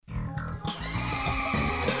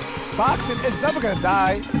Boxing is never gonna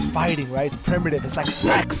die. It's fighting, right? It's primitive. It's like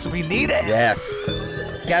sex. We need it. Yes.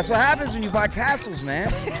 That's what happens when you buy castles,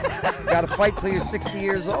 man. You gotta fight till you're 60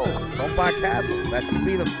 years old. Don't buy castles. That should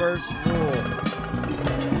be the first rule.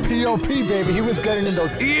 P.O.P., baby. He was getting in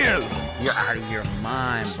those ears. You're out of your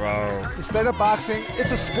mind, bro. Instead of boxing,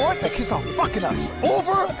 it's a sport that keeps on fucking us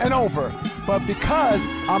over and over. But because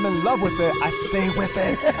I'm in love with it, I stay with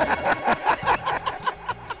it.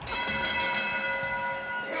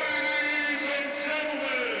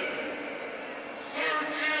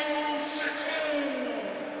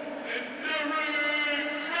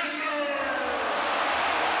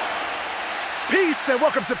 Peace and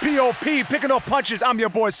welcome to P.O.P. Picking Up Punches. I'm your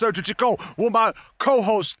boy Sergio Chico with my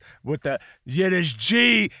co-host with the Yiddish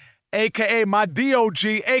G, a.k.a. my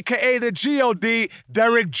D.O.G., a.k.a. the G.O.D.,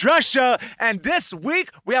 Derek Drescher. And this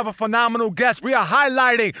week, we have a phenomenal guest. We are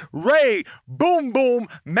highlighting Ray Boom Boom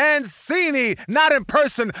Mancini. Not in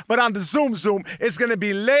person, but on the Zoom. It's going to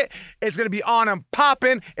be lit. It's going to be on and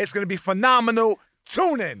popping. It's going to be phenomenal.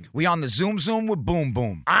 Tune in. We on the Zoom with Boom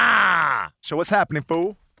Boom. So what's happening,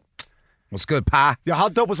 fool? What's good, Pa? Yo, how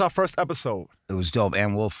dope was our first episode? It was dope.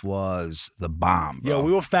 And Wolf was the bomb, bro. Yo,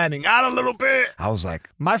 we were fanning out a little bit. I was like...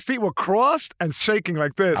 My feet were crossed and shaking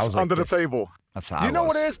like this under the table. That's how I was. You know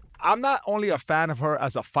what it is? I'm not only a fan of her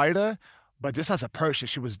as a fighter, but just as a person,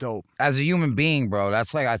 she was dope. As a human being, bro,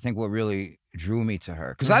 that's like, I think what really drew me to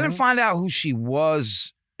her. Because I didn't find out who she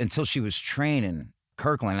was until she was training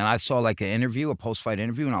Kirkland. And I saw like an interview, a post-fight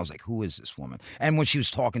interview, and I was like, who is this woman? And when she was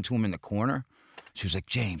talking to him in the corner, she was like,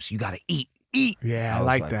 James, you got to eat. Yeah, I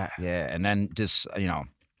like that. Yeah, and then just, you know,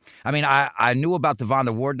 I mean, I knew about the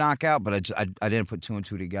Vonda Ward knockout, but I didn't put two and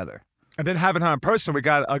two together. And then having her in person, we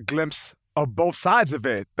got a glimpse of both sides of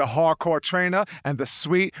it. The hardcore trainer and the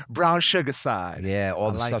sweet brown sugar side. Yeah,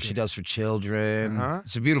 all the stuff she does for children.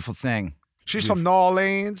 It's a beautiful thing. She's from New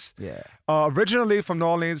Orleans. Yeah. Originally from New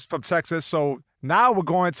Orleans, from Texas, so... Now we're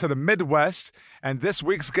going to the Midwest, and this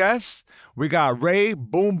week's guest, we got Ray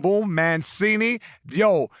Boom Boom Mancini.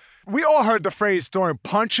 Yo, we all heard the phrase throwing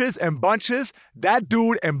punches and bunches. That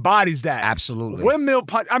dude embodies that. Absolutely. Windmill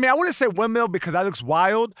punch. I mean, I wouldn't say windmill because that looks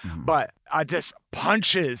wild, but I just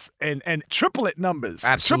punches and triplet numbers.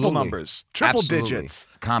 Absolutely. Triple numbers. Triple digits.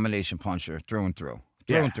 Combination puncher through and through.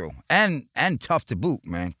 Through and through. And tough to boot,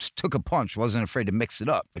 man. Took a punch, wasn't afraid to mix it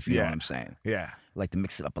up, if you know what I'm saying. Yeah. Like to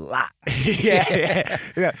mix it up a lot. Yeah.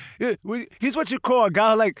 He's what you call a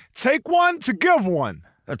guy like, take one to give one.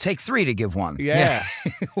 Or take three to give one. Yeah.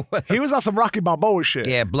 He was on some Rocky Balboa shit.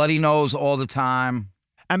 Yeah, bloody nose all the time.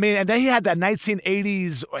 I mean, and then he had that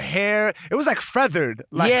 1980s hair. It was like feathered,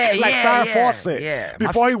 like Farrah Fawcett. Yeah.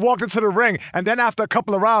 Before he walked into the ring, and then after a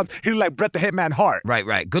couple of rounds, he was like Bret the Hitman Hart.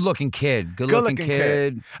 Right. Good-looking kid. Good-looking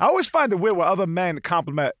kid. I always find it weird when other men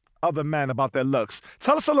compliment other men about their looks.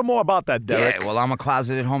 Tell us a little more about that, Derek. Yeah, well, I'm a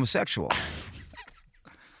closeted homosexual.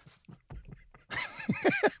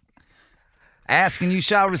 Ask and you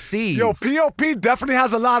shall receive. Yo, P.O.P. definitely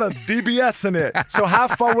has a lot of DBS in it. So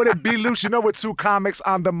have fun with it. Be loose. You know, we're two comics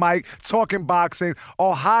on the mic, talking boxing.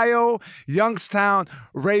 Ohio, Youngstown,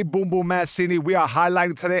 Ray Boom Boom Mancini. We are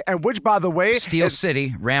highlighting today. And which, by the way... Steel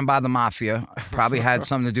City, ran by the mafia. Probably had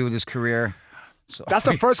something to do with his career. So. That's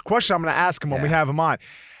the first question I'm going to ask him when we have him on.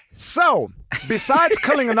 So, besides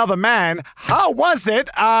killing another man, how was it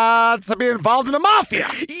to be involved in the mafia?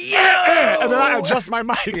 Yeah! And then I adjust my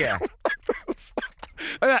mic. Yeah.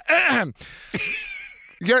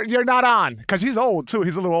 You're not on, because he's old, too.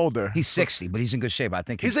 He's a little older. He's 60, but he's in good shape. I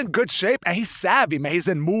think he's in good shape, and he's savvy, man. He's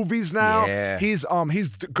in movies now. Yeah. He's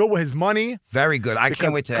good with his money. Very good. I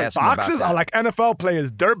can't wait to ask him about that. Boxers are like NFL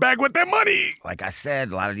players, dirtbag with their money. Like I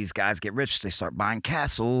said, a lot of these guys get rich. They start buying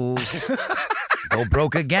castles. Go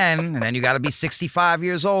broke again, and then you got to be 65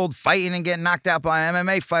 years old, fighting and getting knocked out by an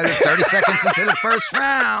MMA fighter 30 seconds into the first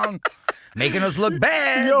round, making us look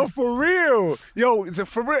bad. Yo, for real.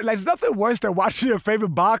 Like, there's nothing worse than watching your favorite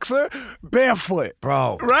boxer barefoot.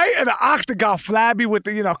 Bro. Right? And the octagon flabby with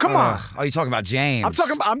the, come on. Oh, you talking about James? I'm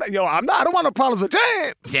talking about, I don't want no problems with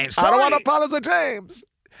James. I don't want no problems with James.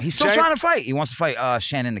 He's still trying to fight. He wants to fight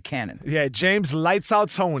Shannon the Cannon. Yeah, James lights out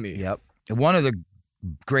Tony. Yep. One of the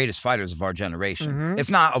greatest fighters of our generation, if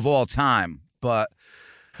not of all time. But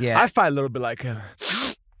yeah, I fight a little bit like him.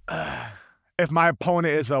 If my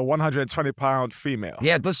opponent is a 120-pound female.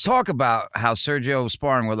 Yeah, let's talk about how Sergio was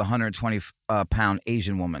sparring with a 120-pound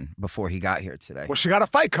Asian woman before he got here today. Well, she got a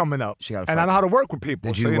fight coming up. And I know how to work with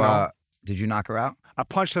people. Did you knock her out? I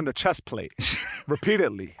punched her in the chest plate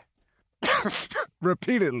repeatedly.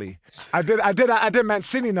 Repeatedly. I did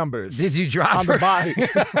Mancini numbers. Did you drop on her? the body?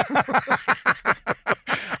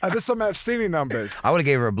 I did some Mancini numbers. I would have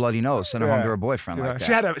gave her a bloody nose, sent her home to her boyfriend like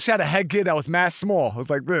that. She had a headgear that was mad small. It was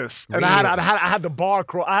like this, and Really? I had the bar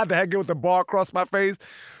across. I had the headgear with the bar across my face.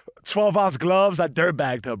 12-ounce gloves. I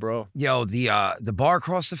dirtbagged her, bro. Yo, the bar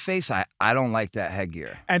across the face, I don't like that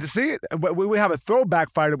headgear. And to see it, we have a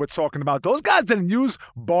throwback fighter we're talking about. Those guys didn't use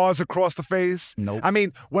bars across the face. Nope. I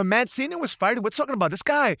mean, when Mancini was fighting, we're talking about this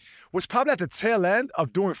guy was probably at the tail end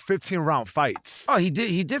of doing 15-round fights. Oh, he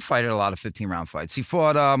did fight at a lot of 15-round fights. He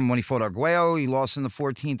fought when he fought Arguello, he lost in the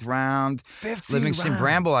 14th round. 15 Livingston rounds.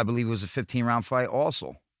 Bramble, I believe, was a 15-round fight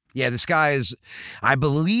also. Yeah, this guy is, I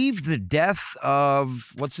believe, the death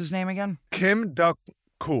of, what's his name again? Kim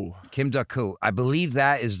Duk-Koo. Kim Duk-Koo. I believe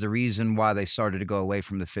that is the reason why they started to go away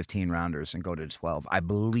from the 15-rounders and go to 12. I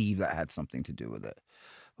believe that had something to do with it.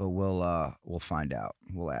 But we'll find out.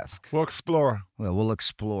 We'll ask. We'll explore. Well, we'll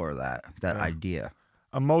explore that idea.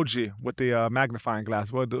 Emoji with the magnifying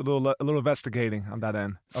glass. We'll do a little investigating on that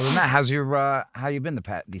end. Other than that, how you been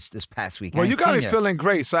this past week? Well, you got me feeling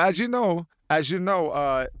great. So as you know,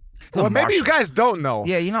 well, maybe Marshall. you guys don't know.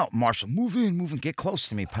 Yeah, you know, Marshall, move in, get close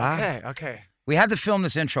to me, pa. Okay. We had to film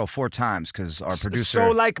this intro 4 times because our producer.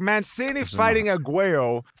 So like Mancini fighting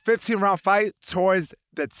Arguello, 15-round fight, towards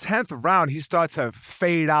the 10th round, he starts to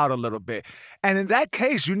fade out a little bit. And in that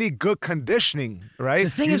case, you need good conditioning, right?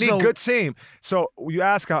 The thing you is, need though, good team. So you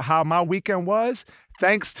ask how my weekend was.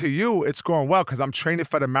 Thanks to you, it's going well because I'm training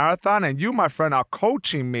for the marathon, and you, my friend, are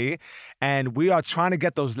coaching me, and we are trying to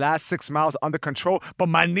get those last 6 miles under control. But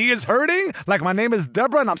my knee is hurting. Like, my name is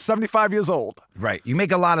Deborah, and I'm 75 years old. Right. You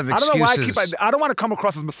make a lot of excuses. I don't know why I don't want to come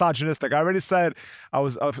across as misogynistic. I already said I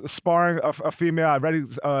was sparring a female. I already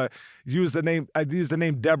used the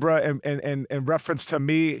name Deborah in reference to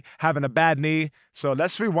me having a bad knee. So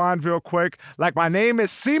let's rewind real quick. Like, my name is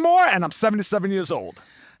Seymour, and I'm 77 years old.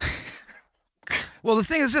 Well, the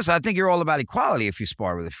thing is this. I think you're all about equality if you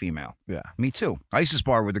spar with a female. Yeah. Me too. I used to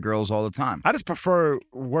spar with the girls all the time. I just prefer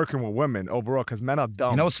working with women overall because men are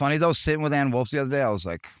dumb. You know what's funny, though? Sitting with Ann Wolf the other day, I was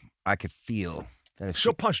like, I could feel that if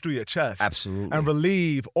she'll punch through your chest. Absolutely. And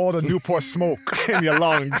relieve all the Newport smoke in your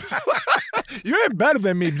lungs. You ain't better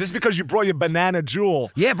than me just because you brought your banana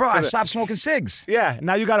jewel. Yeah, bro, I stopped smoking cigs. Yeah,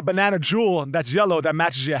 now you got a banana jewel that's yellow that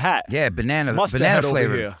matches your hat. Yeah, banana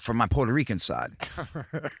flavor from my Puerto Rican side.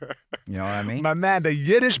 You know what I mean? My man, the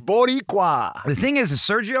Yiddish Boricua. The thing is,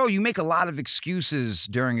 Sergio, you make a lot of excuses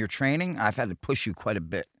during your training. I've had to push you quite a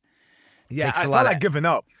bit. Yeah, I felt like giving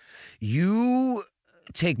up. You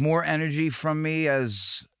take more energy from me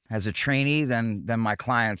as a trainee than my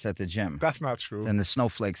clients at the gym. That's not true. Than the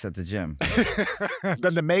snowflakes at the gym.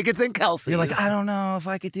 Than the Megans and Kelseys. You're like, I don't know if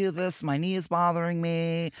I could do this. My knee is bothering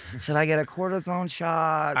me. Should I get a cortisone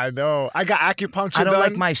shot? I know. I got acupuncture done. I don't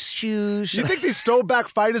like my shoes. You think these throwback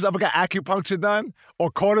fighters ever got acupuncture done?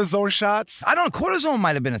 Or cortisone shots? I don't know. Cortisone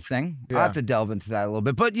might have been a thing. Yeah. I'll have to delve into that a little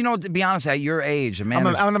bit. But, you know, to be honest, at your age, I'm in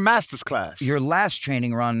a master's class. Your last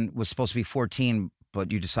training run was supposed to be 14, but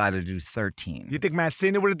you decided to do 13. You think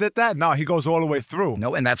Mancini would have did that? No, he goes all the way through.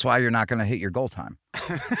 No, and that's why you're not going to hit your goal time.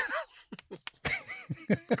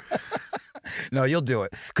 No, you'll do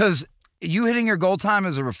it. Because you hitting your goal time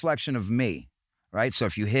is a reflection of me, right? So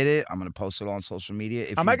if you hit it, I'm going to post it on social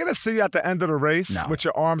media. Am I going to see you at the end of the race with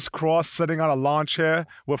your arms crossed, sitting on a lawn chair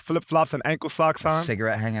with flip-flops and ankle socks on?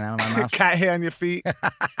 Cigarette hanging out of my mouth. Cat hair on your feet.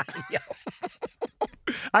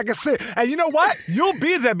 I can see it. And you know what? You'll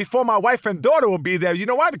be there before my wife and daughter will be there. You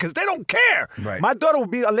know why? Because they don't care. Right. My daughter will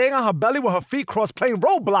be laying on her belly with her feet crossed playing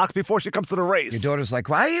roadblocks before she comes to the race. Your daughter's like,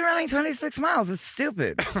 why are you running 26 miles? It's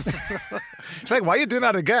stupid. She's like, why are you doing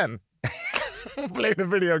that again? Playing the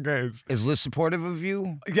video games. Is Liz supportive of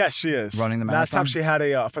you? Yes, she is. Running the marathon? Last time she had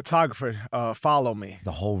a photographer follow me.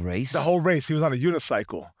 The whole race? The whole race. He was on a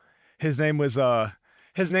unicycle. His name was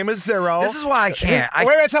Zero. This is why I can't.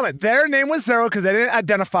 Wait, tell me. Their name was Zero because they didn't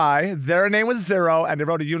identify. Their name was Zero, and they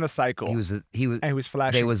rode a unicycle. He was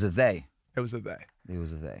flashing. They was a they. It was a they. It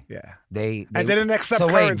was a they. Yeah. They and they didn't accept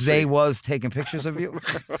currency. currency. So wait, they was taking pictures of you?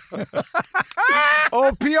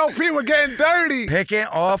 Oh, POP, we're getting dirty. Picking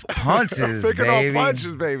off punches, Picking off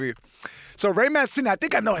punches, baby. So Ray Mancini, I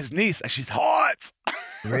think I know his niece, and she's hot.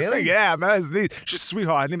 Really? Yeah, man, his niece. She's a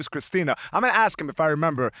sweetheart. Her name is Christina. I'm gonna ask him if I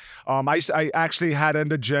remember. I actually had her in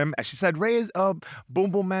the gym, and she said, "Ray,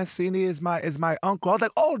 Boom Boom Mancini is my uncle." I was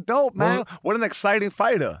like, "Oh, dope, man! Well, what an exciting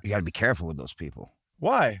fighter!" You gotta be careful with those people.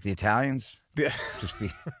 Why? The Italians. Yeah. Just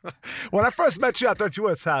be. When I first met you, I thought you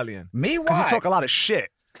were Italian. Me? Why? Because you talk a lot of shit.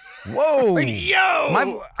 Whoa.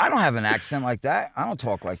 Yo! I don't have an accent like that. I don't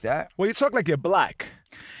talk like that. Well, you talk like you're black.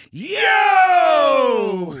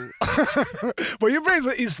 Yo! Well, you're raised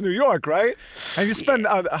in East New York, right? And you spent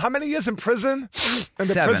how many years in prison? In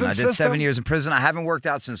the 7. prison I did system? 7 years in prison. I haven't worked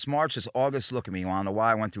out since March. It's August. Look at me. You want to know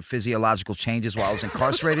why? I went through physiological changes while I was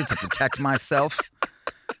incarcerated to protect myself.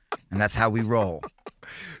 And that's how we roll.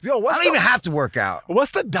 Yo, I don't even have to work out.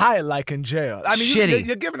 What's the diet like in jail? I mean, Shitty.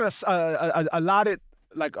 you're giving us a allotted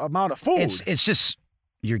amount of food. It's just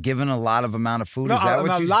you're given a lot of amount of food. No, Is that an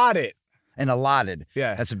what you? allotted. An allotted.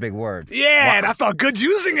 Yeah. That's a big word. Yeah, and I felt good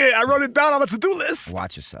using it. I wrote it down on my to-do list.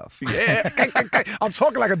 Watch yourself. Yeah. I'm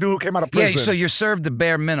talking like a dude who came out of prison. Yeah, so you're served the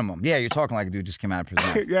bare minimum. Yeah, you're talking like a dude who just came out of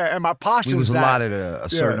prison. Yeah, and my posture We was is that. allotted a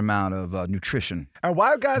certain amount of nutrition. And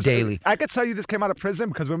why guys daily. I could tell you just came out of prison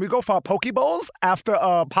because when we go for our poke bowls after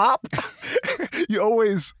pop, you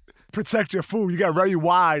always protect your food. You get very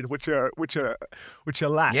wide with your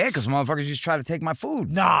lats. Yeah, because motherfuckers just try to take my food.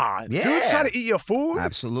 Nah, Yeah. dudes try to eat your food.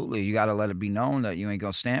 Absolutely. You got to let it be known that you ain't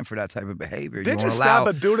going to stand for that type of behavior. Did you won't stab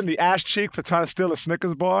allow... a dude in the ass cheek for trying to steal a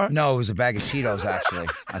Snickers bar? No, it was a bag of Cheetos, actually.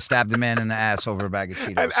 I stabbed a man in the ass over a bag of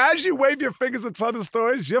Cheetos. And as you wave your fingers and tell the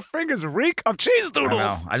stories, your fingers reek of cheese I doodles.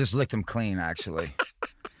 know. I just licked them clean, actually.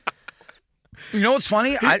 You know what's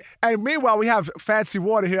funny? And meanwhile, we have fancy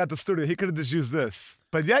water here at the studio. He could have just used this.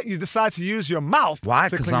 But yet you decide to use your mouth. Why?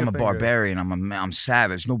 to Because clean I'm your a fingers. barbarian. I'm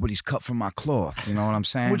savage. Nobody's cut from my cloth. You know what I'm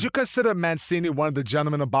saying? Would you consider Mancini one of the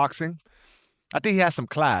gentlemen of boxing? I think he has some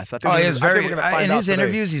class. I think Oh, we're he's gonna- I think very. we're gonna find In out his today.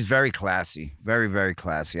 interviews, he's very classy. Very, very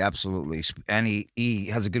classy. Absolutely. And he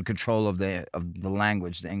has a good control of the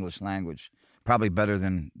language, the English language. Probably better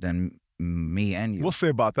than me and you. We'll see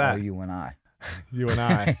about that. Or you and I. You and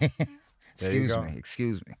I. There you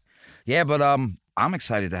Excuse go. me. Yeah, but I'm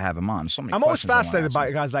excited to have him on. So many I'm always questions I wanna fascinated ask by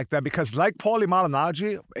him. guys like that because like Paulie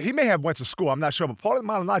Malignaggi, he may have went to school, I'm not sure, but Paulie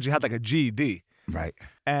Malignaggi had like a GED. Right.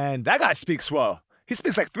 And that guy speaks well. He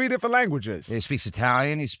speaks like 3 different languages. He speaks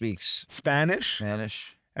Italian. He speaks Spanish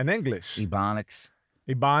Spanish, and English. Ebonics.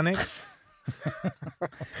 Ebonics.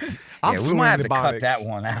 Yeah, we might have to cut Ebonics. that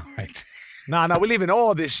one out right Nah, we're leaving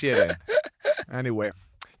all this shit in. Anyway,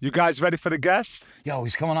 you guys ready for the guest? Yo,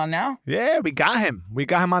 he's coming on now? Yeah, we got him. We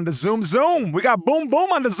got him on the Zoom. We got Boom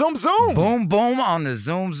Boom on the Zoom. Boom, boom on the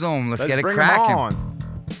Zoom. Let's get it bring cracking. him on.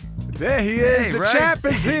 There he is. Hey, the Ray. champ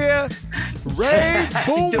is here. Ray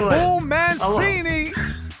Boom doing? Boom Mancini.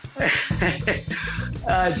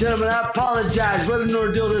 Gentlemen, I apologize. What an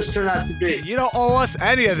ordeal this turned out to be. You don't owe us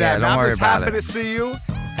any of that. Yeah, don't I'm worry just about happy it. to see you.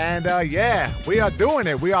 And yeah, we are doing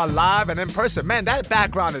it. We are live and in person. Man, that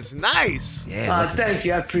background is nice. Yeah. Thank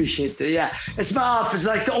you. I appreciate that. Yeah. It's my office.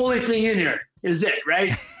 Like the only thing in here is it,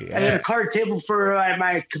 right? I got a card table for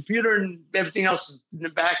my computer and everything else is in the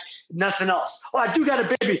back. Nothing else. Oh, I do got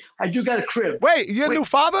a baby. I do got a crib. Wait, you're a new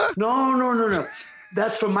father? No.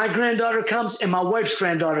 That's when my granddaughter comes and my wife's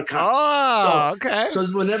granddaughter comes. Oh, okay. So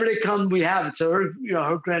whenever they come, we have it. So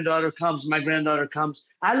her granddaughter comes, my granddaughter comes.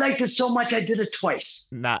 I liked it so much I did it twice.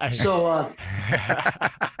 Nice. So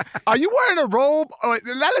Are you wearing a robe? Oh,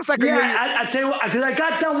 that looks like yeah, I tell you what, because I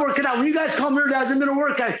got done working out. When you guys called me earlier, I was in the middle of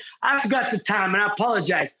work. I forgot the time and I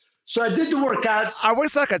apologize. So I did the workout, I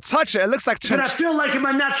wish I could touch it. It looks like but I feel like in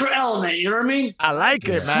my natural element. You know what I mean? I like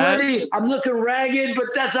it, man. Sweaty. I'm looking ragged, but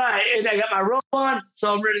that's all right. And I got my robe on,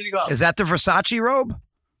 so I'm ready to go. Is that the Versace robe?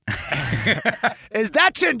 Is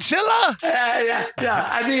that chinchilla? Yeah.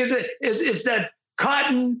 I think it's that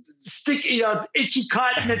cotton sticky, itchy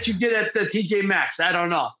cotton that you get at the TJ Maxx. I don't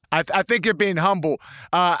know. I think you're being humble.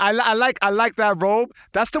 I like that robe.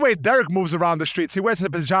 That's the way Derek moves around the streets. He wears his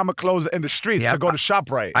pajama clothes in the streets Yep. to go to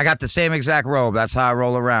ShopRite. I got the same exact robe. That's how I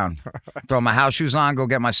roll around. Throw my house shoes on, go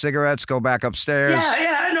get my cigarettes, go back upstairs.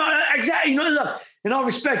 Yeah, I know exactly. Look, in all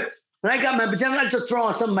respect, when I got my pajamas, I just throw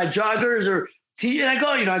on some of my joggers or and I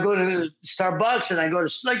go to Starbucks and I go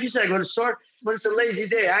to, like you said, I go to the store. But it's a lazy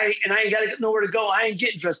day. I ain't got nowhere to go. I ain't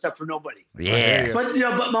getting dressed up for nobody. Yeah. But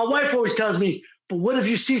but my wife always tells me, but what if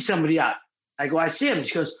you see somebody out? I go, I see him.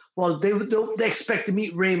 She goes, well, they expect to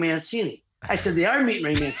meet Ray Mancini. I said, they are meeting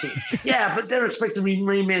Ray Mancini. Yeah, but they're expecting to meet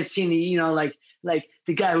Ray Mancini, like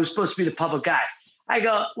the guy who's supposed to be the public guy. I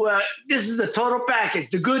go, well, this is the total package,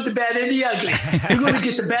 the good, the bad, and the ugly. You're going to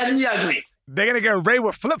get the bad and the ugly. They're going to get Ray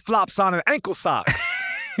with flip-flops on and ankle socks.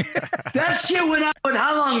 That shit went out with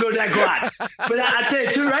how long ago did that go out? But I tell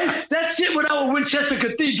you too, right? That shit went out with Winchester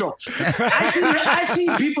Cathedral. I see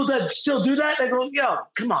people that still do that. They go, yo,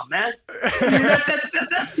 come on, man. I mean,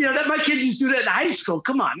 that my kids used to do that in high school.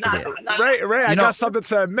 Come on, not Ray, I know- got something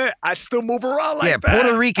to admit. I still move around like Yeah, that.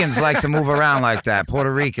 Puerto Ricans like to move around like that.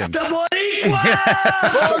 Puerto Ricans. the Boricua!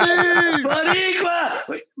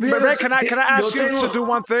 Boricua! Ray, can I ask you to do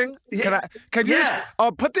one thing? Yeah. Can you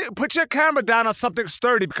put your camera down on something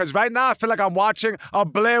sturdy, because right now I feel like I'm watching a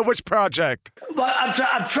Blair Witch Project. But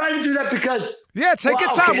I'm trying to do that because take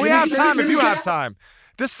your time. We have time if you have time.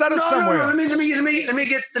 Just set it somewhere. No. Let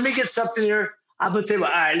me get something here. I'm gonna tell you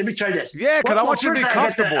what. All right, let me try this. Yeah, because I want you to be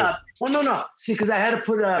comfortable. No. See, because I had to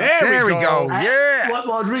put there we go.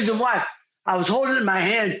 Well, the reason why I was holding it in my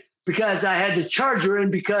hand because I had the charger in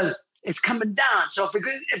because it's coming down. So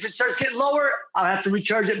if it starts getting lower, I'll have to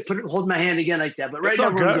recharge it and hold my hand again like that. But right now,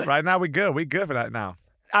 we're good. Right now, we're good. We're good for that now.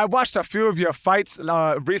 I watched a few of your fights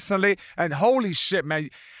recently, and holy shit, man.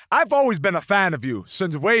 I've always been a fan of you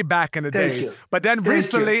since way back in the days. But then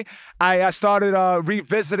recently, I started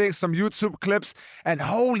revisiting some YouTube clips, and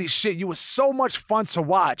holy shit, you were so much fun to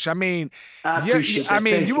watch. I mean,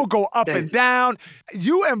 you will go up and down.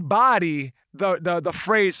 You embody the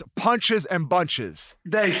phrase punches and bunches.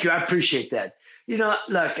 Thank you. I appreciate that.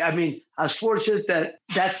 Look, I mean, I was fortunate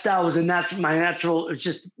that style was my natural. It's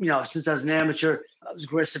just, since I was an amateur, I was an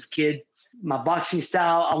aggressive kid. My boxing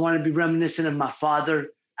style, I wanted to be reminiscent of my father.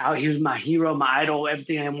 He was my hero, my idol,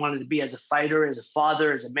 everything I wanted to be as a fighter, as a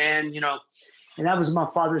father, as a man, and that was my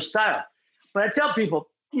father's style. But I tell people,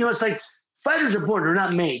 it's like fighters are born, they're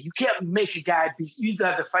not made. You can't make a guy, you either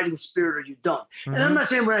have the fighting spirit or you don't. Mm-hmm. And I'm not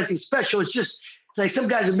saying we're anything special. It's just like some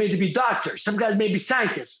guys are made to be doctors. Some guys may be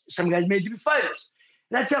scientists. Some guys made to be fighters.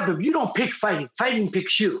 And I tell people, you don't pick fighting. Fighting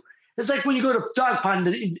picks you. It's like when you go to dog pound,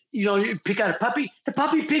 you pick out a puppy. The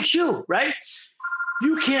puppy picks you, right?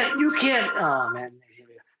 You can't, oh, man.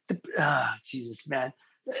 Jesus, man.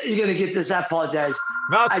 You're going to get this. I apologize.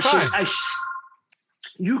 No, it's fine.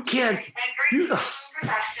 You can't.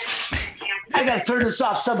 I got to turn this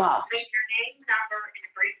off somehow.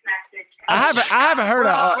 I haven't heard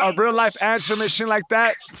a real life answer machine like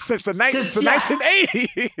that since the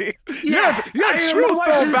 1980s. Yeah, you're a true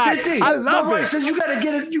throwback. I love it. My wife says you gotta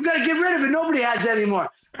get it. You gotta get rid of it. Nobody has that anymore.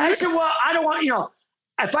 I said, well, I don't want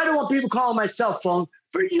if I don't want people calling my cell phone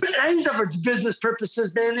for business purposes,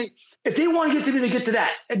 mainly. If they want to get to me, they get to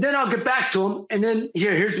that, and then I'll get back to them. And then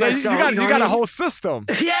here's my cell. You got a whole system.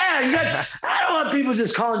 Yeah, I don't want people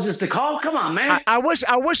just calling just to call. Come on, man. I wish.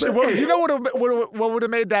 You know what would have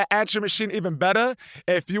made that answer machine even better?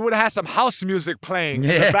 If you would have had some house music playing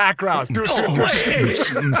in the background. You appreciate it.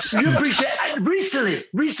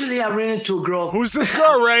 Recently, I ran into a girl. Who's this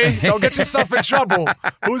girl, Ray? Don't get yourself in trouble.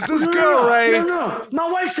 Who's this girl, Ray? No.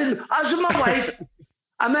 My wife said, I was with my wife.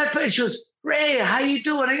 I met her. She goes, Ray, how you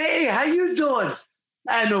doing? I go, hey, how you doing?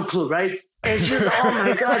 I had no clue, right? And she goes, oh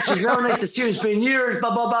my gosh, she's so nice to see you. It's been years,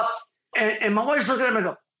 blah, blah, blah. And my wife's looking at me and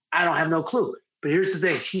I go, I don't have no clue. But here's the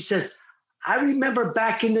thing. She says, I remember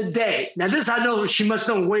back in the day. Now this I know she must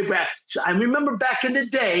know way back. So I remember back in the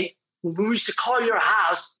day when we used to call your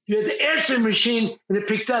house, you had the answering machine and it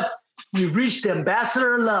picked up, you reached the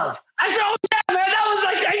ambassador of love. I said, oh yeah, man, that was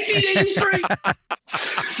like 1983.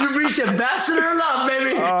 You reached ambassador of love,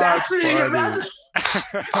 baby. That's me, ambassador.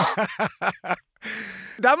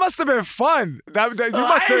 That must have been fun. I even forgot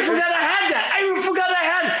I had that. I even forgot I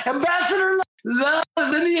had ambassador of love. Love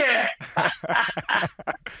is in the air.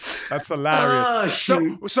 That's hilarious. So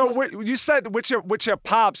you said with your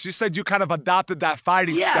pops, you said you kind of adopted that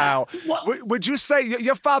fighting style. Would you say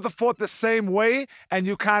your father fought the same way and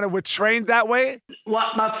you kind of were trained that way?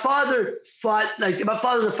 Well, my father fought, my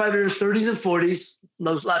father was a fighter in the 30s and 40s. A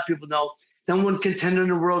lot of people know. Then one contender in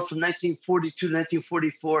the world from 1942 to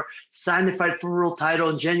 1944, signed to fight for a world title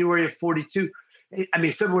in January of 42.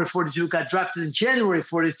 February 42, got drafted in January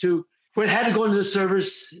 42. We had to go into the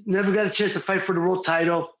service, never got a chance to fight for the world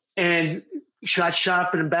title, and got shot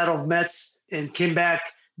up in a battle of Metz and came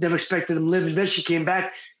back. Never expected him to live. Eventually came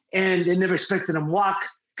back, and they never expected him to walk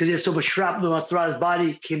because he had so much shrapnel throughout his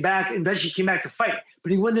body. Came back, eventually came back to fight.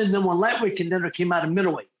 But he went in number one lightweight contender, came out of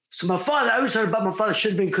middleweight. So my father, I always thought about my father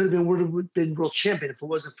could have been world champion if it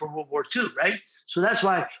wasn't for World War II, right? So that's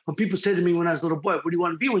why when people say to me when I was a little boy, what do you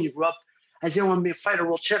want to be when you grow up? I said, I want to be a fighter,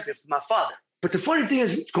 world champion for my father. But the funny thing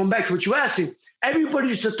is, going back to what you asked me, everybody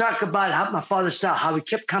used to talk about how my father's style, how he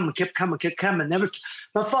kept coming.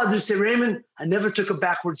 My father used to say, Raymond, I never took a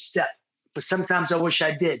backward step, but sometimes I wish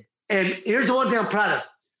I did. And here's the one thing I'm proud of.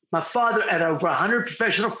 My father, at over 100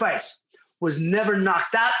 professional fights, was never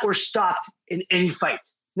knocked out or stopped in any fight.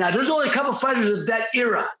 Now, there's only a couple fighters of that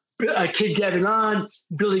era. Kid Gavilan,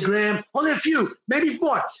 Billy Graham, only a few, maybe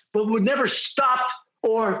more, but were never stopped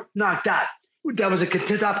or knocked out. That was a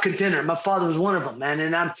top contender. My father was one of them, man.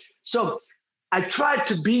 And so I tried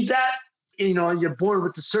to be that. You're born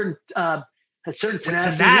with a certain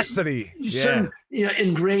tenacity. Certain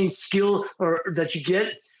ingrained skill or that you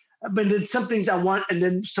get. But then some things I want, and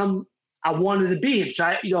then some I wanted to be him. So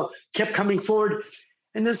I, kept coming forward.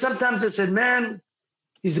 And then sometimes I said, man,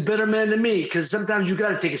 he's a better man than me, because sometimes you got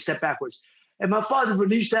to take a step backwards. And my father, when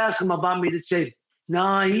he used to ask him about me, they'd say,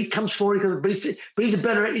 no, he comes forward, but he's a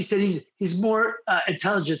better, he said, he's more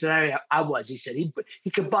intelligent than I was. He said, he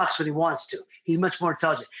can box when he wants to. He's much more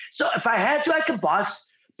intelligent. So if I had to, I could box,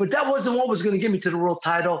 but that wasn't what was going to get me to the world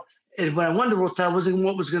title. And when I won the world title, wasn't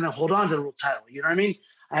what was going to hold on to the world title. You know what I mean?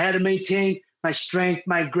 I had to maintain my strength,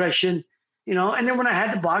 my aggression, and then when I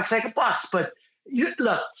had to box, I could box. But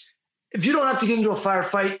look, if you don't have to get into a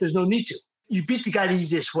firefight, there's no need to. You beat the guy the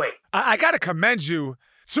easiest way. I got to commend you.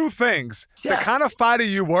 Two things. Yeah. The kind of fighter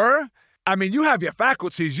you were, I mean, you have your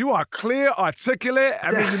faculties. You are clear, articulate.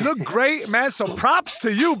 I mean, you look great, man. So props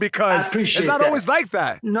to you, because it's not always like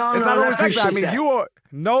that. No, it's not always like that. I mean, that. you are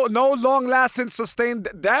no long-lasting sustained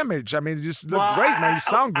damage. I mean, you just look great, man. You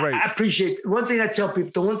sound great. I appreciate it. One thing I tell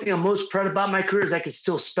people, the one thing I'm most proud about my career is I can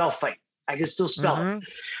still spell fight. I can still spell it.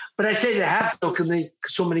 But I say that I have to,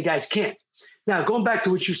 because so many guys can't. Now, going back to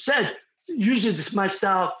what you said, usually my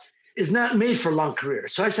style is not made for a long career.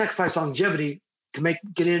 So I sacrifice longevity to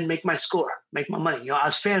get in, make my score, make my money. I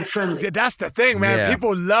was fan friendly. Yeah, that's the thing, man. Yeah.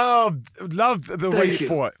 People love the way you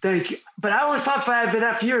fought. Thank you. But I only fought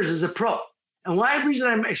 5.5 years as a pro. And one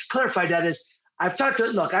reason I clarified that is I've talked to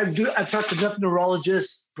enough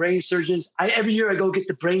neurologists, brain surgeons. Every year I go get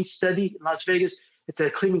the brain study in Las Vegas at the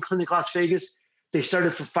Cleveland Clinic, Las Vegas. They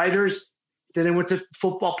started for fighters. Then I went to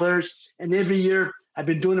football players. And every year I've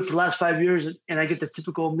been doing it for the last 5 years, and I get the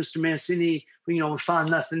typical Mr. Mancini, we found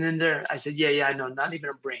nothing in there. I said, yeah, I know, not even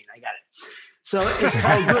a brain. I got it. So it's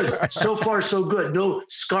all good. So far, so good. No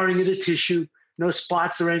scarring of the tissue, no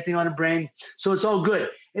spots or anything on the brain. So it's all good.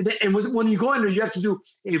 And when you go in there, you have to do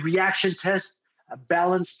a reaction test, a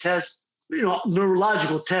balance test,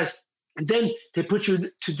 neurological test. And then they put you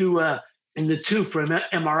to do in the tube for an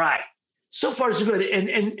MRI. So far, so good. And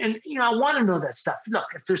I want to know that stuff. Look,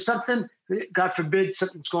 if there's something, God forbid,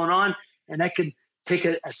 something's going on, and I can take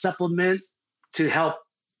a supplement to help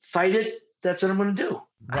fight it, that's what I'm going to do.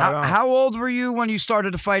 How old were you when you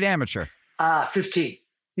started to fight amateur? 15.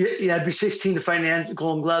 Yeah, I'd be 16 to fight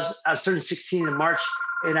Golden Gloves. I was turning 16 in March,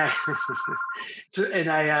 and I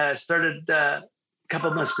started a couple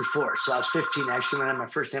of months before. So I was 15 actually when I had my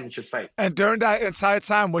first amateur fight. And during that entire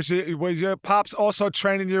time, was your pops also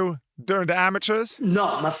training you during the amateurs?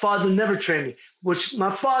 No, my father never trained me. Which my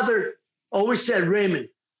father always said, Raymond,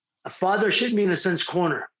 a father shouldn't be in a son's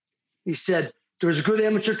corner. He said, there was a good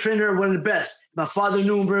amateur trainer, one of the best. My father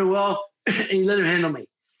knew him very well, and he let him handle me.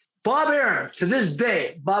 Bob Arum, to this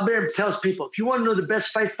day, Bob Arum tells people, if you want to know the best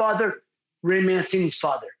fight father, Ray Mancini's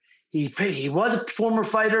father. He was a former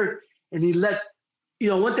fighter, and he let,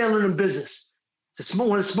 one thing I learned in business, one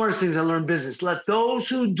of the smartest things I learned in business, let those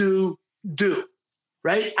who do,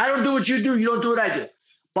 right? I don't do what you do, you don't do what I do.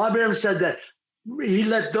 Bob Arum said that. He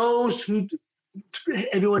let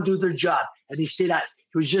everyone do their job, and he stayed out.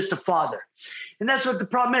 He was just a father. And that's what the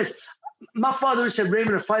problem is. My father said,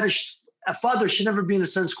 Raymond, a father should never be in a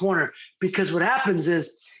son's corner, because what happens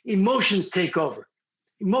is emotions take over.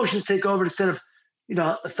 Emotions take over instead of,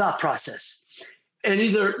 a thought process. And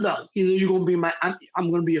either you're going to be I'm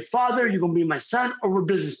going to be a father, you're going to be my son, or we're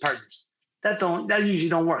business partners. That usually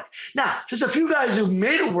don't work. Now, there's a few guys who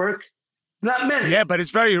made it work, not many. Yeah, but it's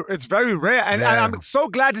very rare. And I'm so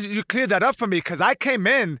glad that you cleared that up for me, because I came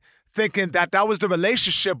in thinking that was the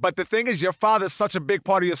relationship. But the thing is, your father's such a big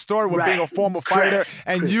part of your story with being a former fighter,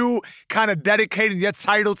 and you kind of dedicating your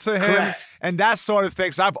title to him and that sort of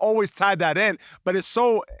thing. So I've always tied that in. But it's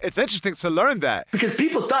interesting to learn that. Because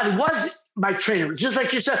people thought he was my trainer, just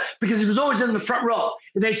like you said, because he was always in the front row.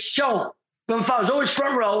 And they show him. But my father was always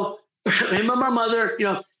front row, him and my mother,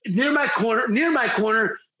 near my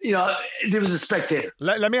corner, there was a spectator.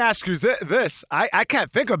 Let me ask you this. I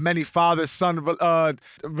can't think of many father-son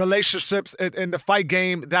relationships in the fight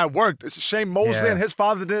game that worked. Shane Mosley and his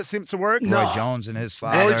father didn't seem to work. No. Roy Jones and his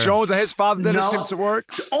father. Didn't seem to work.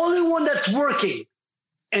 The only one that's working,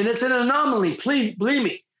 and it's an anomaly, believe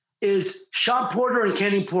me, is Sean Porter and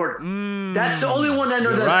Kenny Porter. That's the only one I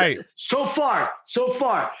know so far.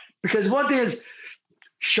 Because one thing is,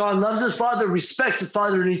 Sean loves his father, respects his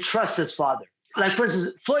father, and he trusts his father. Like, for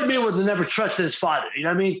instance, Floyd Mayweather never trusted his father, you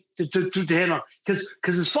know what I mean, to handle. Because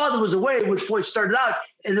his father was away when Floyd started out,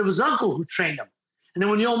 and it was his uncle who trained him. And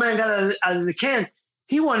then when the old man got out of the can,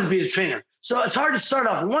 he wanted to be the trainer. So it's hard to start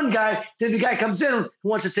off with one guy, then the guy comes in who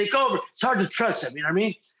wants to take over. It's hard to trust him, you know what I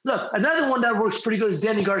mean? Look, another one that works pretty good is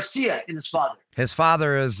Danny Garcia and his father. His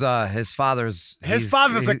father is his father's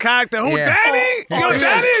a character. Who, Danny?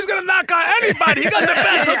 Danny is gonna knock out anybody. He got the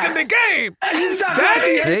best hook in the game.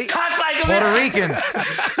 Danny, Puerto Ricans.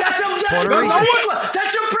 That's a that's Puerto your Rican. primo.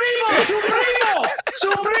 That's your primo.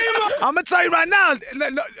 Supremo. I'm gonna tell you right now.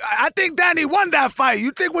 I think Danny won that fight.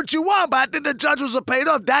 You think what you want, but I think the judges were paid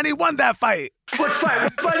off. Danny won that fight. What fight?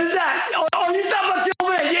 What fight is that? Oh, you talking about the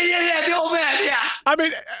old man? Yeah, the old man. Yeah.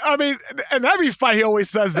 I mean, in every fight he always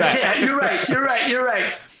says that. Yeah, you're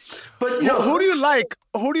right. But Who do you like?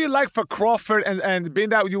 Who do you like for Crawford? And being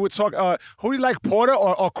that you would talk, who do you like, Porter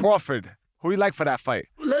or Crawford? Who do you like for that fight?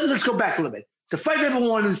 Let's go back a little bit. The fight everyone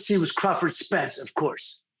wanted to see was Crawford Spence, of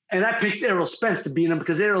course. And I picked Errol Spence to beat him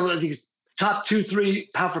because Errol is these top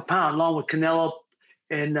 2-3 pound for pound, along with Canelo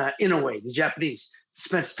and Inoue, the Japanese.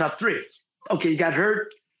 Spence top 3. Okay, he got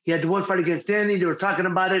hurt. He had the one fight against Danny. They were talking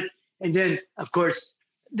about it. And then, of course,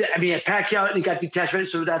 he had Pacquiao and he got detached. Right?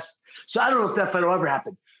 So I don't know if that fight will ever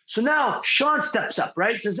happen. So now Sean steps up,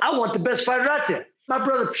 right? Says, I want the best fighter out there. My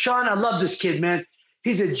brother Sean, I love this kid, man.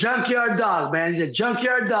 He's a junkyard dog, man. He's a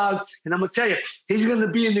junkyard dog. And I'm going to tell you, he's going to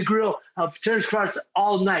be in the grill of Terrence Crawford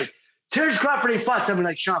all night. Terrence Crawford ain't fought someone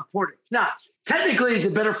like Sean Porter. Now, technically, he's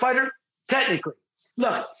a better fighter. Technically.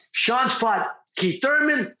 Look, Sean's fought Keith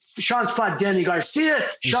Thurman. Sean's fought Danny Garcia.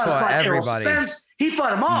 Sean's fought Errol Spence. He fought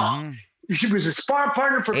them all. Mm-hmm. He was a sparring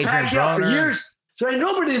partner for Adrian Pacquiao for Broner. years. So ain't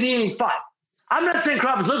nobody that he ain't fought. I'm not saying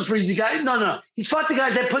Crawford's looking for easy guys. No. He's fought the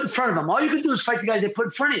guys they put in front of him. All you can do is fight the guys they put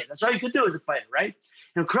in front of you. That's all you can do as a fighter, right?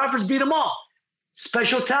 And Crawford's beat them all.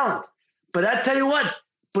 Special talent. But I tell you what,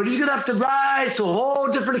 but he's going to have to rise to a whole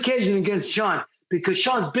different occasion against Sean because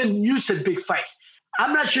Sean's been used to big fights.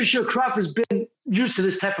 I'm not sure Crawford's been used to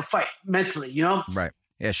this type of fight mentally, you know? Right.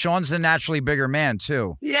 Yeah, Sean's a naturally bigger man,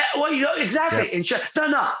 too. Yeah, well, exactly. Yep.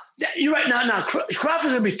 And no, you're right. No,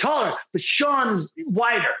 Crawford's going to be taller, but Sean's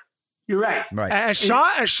wider. You're right. Right. And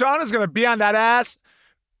Sean is gonna be on that ass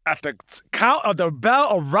at the count of the bell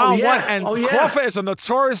of round one. And Crawford is a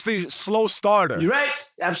notoriously slow starter. You're right.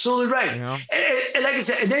 Absolutely right. You know? And like I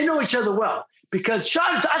said, and they know each other well because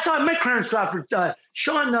Sean. That's how I met Clarence Crawford.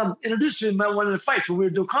 Sean introduced me in one of the fights when we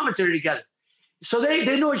were doing commentary together. So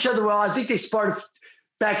they know each other well. I think they sparred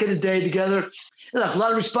back in the day together. Look, a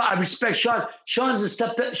lot of respect. I respect Sean. Sean has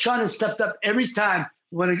stepped up every time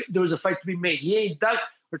when there was a fight to be made. He ain't ducked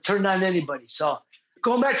or turned on anybody. So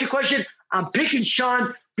going back to your question, I'm picking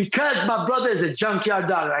Sean because my brother is a junkyard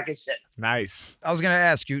dog, like I said. Nice. I was going to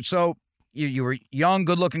ask you, so you were a young,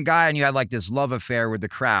 good-looking guy, and you had like this love affair with the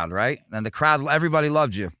crowd, right? And the crowd, everybody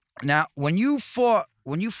loved you. Now, when you fought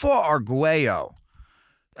Arguello,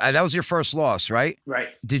 that was your first loss, right? Right.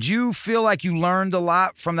 Did you feel like you learned a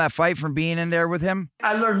lot from that fight, from being in there with him?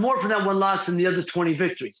 I learned more from that one loss than the other 20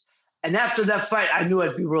 victories. And after that fight, I knew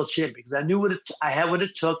I'd be world champion because I knew I had what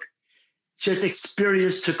it took. Just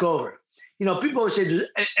experience took over. You know, people always say,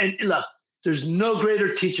 and look, there's no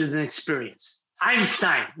greater teacher than experience.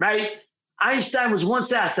 Einstein, right? Einstein was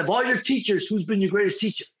once asked, of all your teachers, who's been your greatest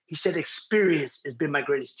teacher? He said, experience has been my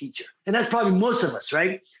greatest teacher. And that's probably most of us,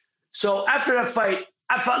 right? So after that fight,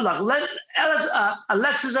 I felt like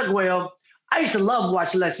Alexis Arguello. I used to love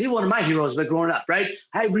watching Alexis. He's one of my heroes by growing up, right?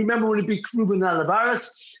 I remember when he beat Ruben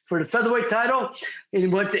Olivares for the featherweight title, and he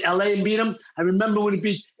went to LA and beat him. I remember when he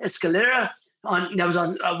beat Escalera that was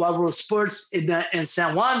on Wild World Sports in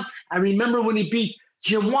San Juan. I remember when he beat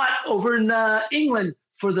Jim Watt over in England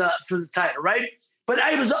for the title, right? But I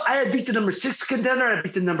had beat the number 6 contender. I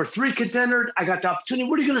beat the number 3 contender. I got the opportunity.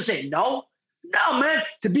 What are you going to say? No, man.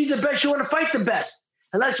 To be the best, you want to fight the best,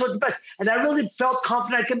 and that's what the best. And I really felt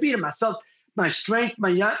confident I could beat him. I felt my strength, my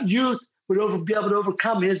youth would be able to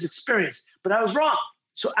overcome his experience. But I was wrong.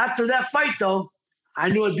 So after that fight, though, I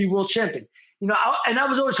knew I'd be world champion. You know, I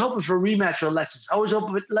was always hoping for a rematch for Alexis. I was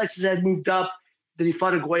hoping Alexis had moved up. Then he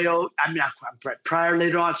fought Arguello. I mean, prior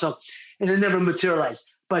later on. So, and it never materialized.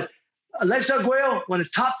 But Alexis Arguello, one of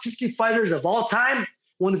the top 50 fighters of all time,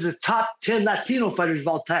 one of the top 10 Latino fighters of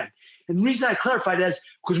all time. And the reason I clarified that is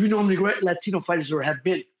because we know how many great Latino fighters there have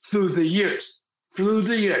been through the years.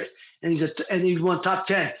 And he's won top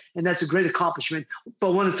 10, and that's a great accomplishment.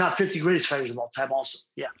 But one of the top 50 greatest fighters of all time, also.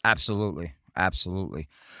 Yeah, absolutely.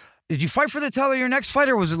 Did you fight for the title of your next fight,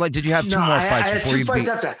 or was it like did you have two more fights I had before you fights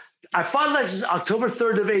beat? After that. I fought Alexis October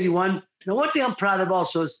 3rd of '81. Now, one thing I'm proud of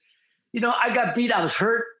also is, you know, I got beat. I was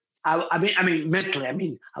hurt. I mean, mentally. I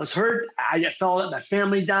mean, I was hurt. I felt let my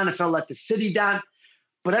family down. I felt let the city down.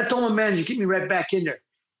 But I told my manager, get me right back in there.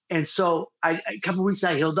 And so a couple of weeks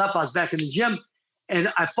I healed up. I was back in the gym. And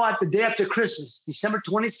I fought the day after Christmas, December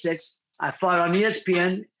 26th. I fought on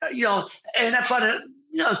ESPN, and I fought a,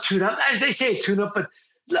 tune-up. They say a tune-up, but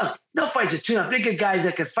look, no fight's a tune-up. They get guys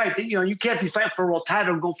that can fight. You can't be fighting for a world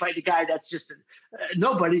title and go fight the guy that's just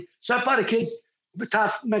nobody. So I fought a kid, the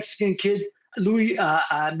tough Mexican kid, Luis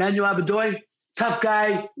Manuel Abadoy. tough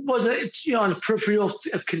guy. Wasn't, on the periphery of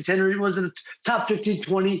contender. He wasn't a top 15,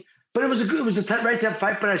 20. But it was a right to have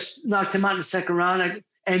fight, but I knocked him out in the second round.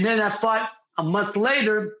 And then I fought a month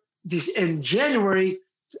later, in January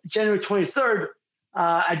 23rd,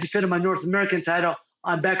 I defended my North American title.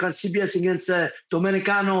 I'm back on CBS against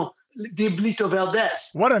Dominicano Diablito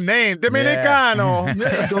Valdez. What a name, Dominicano.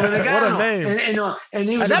 Yeah. Dominicano. What a name. And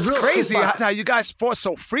he was that's a real crazy how you guys fought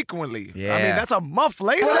so frequently. Yeah. I mean, that's a month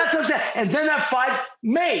later. Well, that's what I'm saying. And then I fought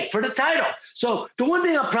May for the title. So the one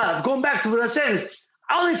thing I'm proud of, going back to what I was saying, is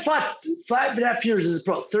I only fought 5.5 years as a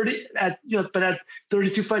pro, but at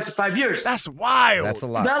 32 fights in 5 years. That's wild. That's a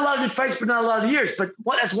lot. Not a lot of fights, but not a lot of years. But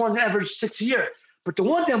that's one average 6 a year. But the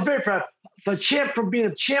one thing I'm very proud of, from being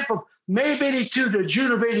a champ of May of 82 to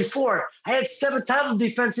June of 84, I had 7 title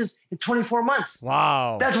defenses in 24 months.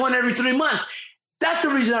 Wow. That's one every 3 months. That's the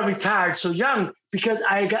reason I retired so young, because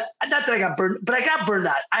not that I got burned, but I got burned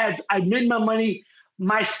out. I made my money.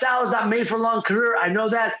 My style is not made for a long career. I know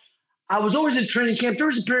that. I was always in training camp. There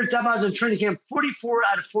was a period of time I was in training camp 44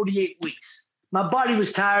 out of 48 weeks. My body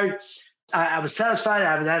was tired. I was satisfied.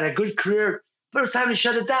 I had a good career. But it was time to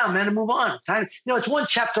shut it down, man, and move on. It's one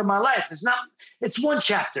chapter of my life. It's one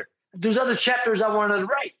chapter. There's other chapters I wanted to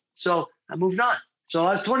write. So I moved on. So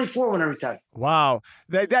I was 24 when I retired. Wow.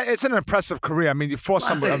 It's an impressive career. I mean, you fought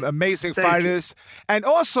some amazing fighters. And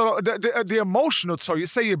also the emotional toll. You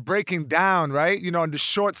say you're breaking down, right? In the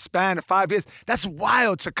short span of 5 years. That's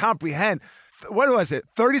wild to comprehend. What was it?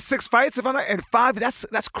 36 fights, if I'm not, and 5.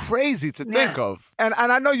 That's crazy to think of. And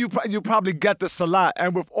I know you probably get this a lot.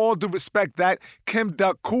 And with all due respect, that Kim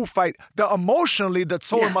Duck-Koo fight, emotionally, the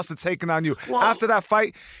toll it must have taken on you. Well, after that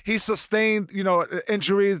fight, he sustained,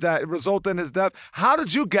 injuries that resulted in his death. How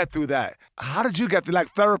did you get through that? How did you get through,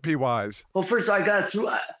 therapy-wise? Well, first I got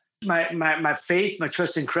through my faith, my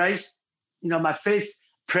trust in Christ. My faith,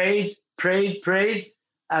 prayed.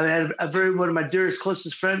 I had one of my dearest,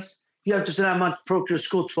 closest friends. You have to say I'm on procure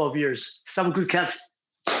school 12 years. Some good count.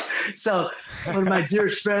 So one of my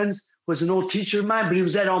dearest friends was an old teacher of mine, but he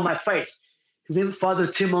was at all my fights. His name was Father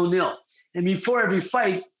Tim O'Neill. And before every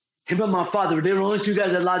fight, him and my father, they were the only two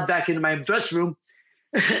guys allowed back into my dressing room.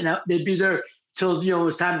 Now they'd be there till, it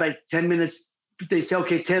was time, like 10 minutes. They say,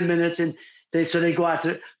 okay, 10 minutes. And they go out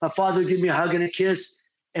to, my father would give me a hug and a kiss.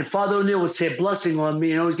 And Father O'Neill would say a blessing on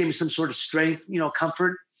me and always give me some sort of strength,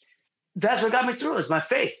 comfort. That's what got me through, is my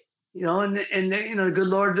faith. And the good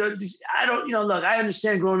Lord, I don't, look, I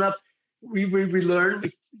understand growing up, we learn,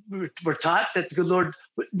 we're taught that the good Lord,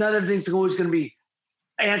 not everything's always going to be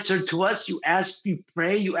answered to us. You ask, you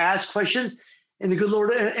pray, you ask questions, and the good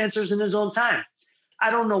Lord answers in his own time. I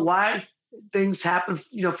don't know why things happen,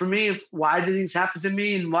 for me, why did things happen to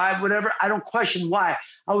me and why, whatever. I don't question why.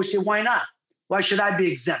 I always say, why not? Why should I be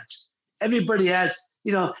exempt? Everybody has,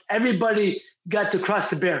 everybody got to cross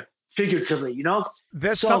the bear. Figuratively,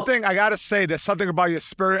 There's something, I gotta say, there's something about your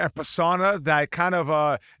spirit and persona that kind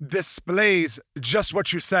of displays just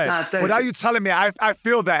what you said. Without you telling me, I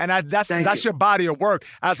feel that, and that's your body of work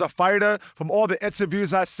as a fighter. From all the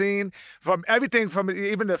interviews I've seen, from everything, from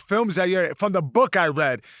even the films from the book I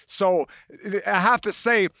read. So I have to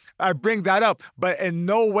say, I bring that up, but in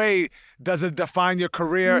no way does it define your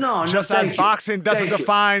career. Just as boxing doesn't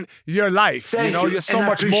define your life. You're so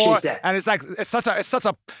much more, and it's such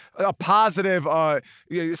a positive,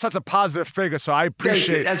 you're such a positive figure. So I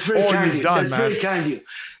appreciate all you've done, man. That's very kind of you.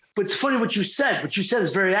 But it's funny what you said. What you said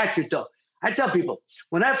is very accurate, though. I tell people,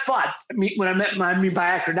 when I fought, I mean by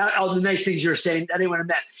accurate, not all the nice things you're saying, that ain't what I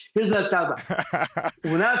meant. Here's what I'm talking about.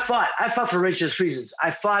 When I fought for righteous reasons.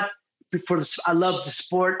 I fought I loved the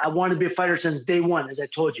sport. I wanted to be a fighter since day one, as I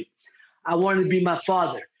told you. I wanted to be my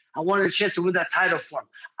father. I wanted a chance to win that title for him.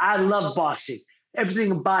 I love boxing.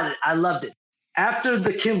 Everything about it, I loved it. After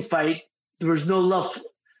the Kim fight, there was no love.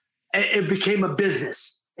 It became a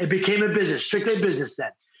business. Strictly business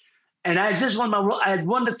then. And I just won I had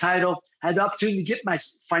won the title. I had the opportunity to get my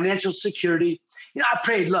financial security. I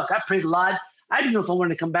prayed a lot. I didn't know if I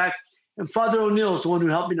wanted to come back. And Father O'Neill is the one who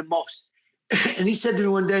helped me the most. And he said to me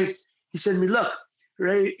one day, look,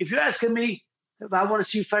 Ray, if you're asking me if I want to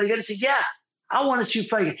see you fight again, I said, yeah, I want to see you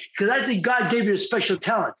fight again. Because I think God gave you a special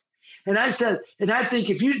talent. And I think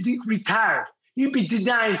if you retired, you'd be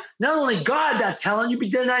denying not only God that talent, you'd be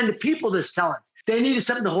denying the people this talent. They needed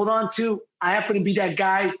something to hold on to. I happen to be that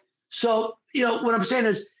guy. So, what I'm saying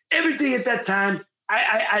is everything at that time,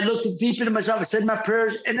 I looked deep into myself. I said my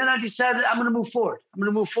prayers, and then I decided I'm going to move forward.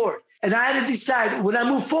 And I had to decide, would I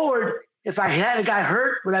move forward? If I had a guy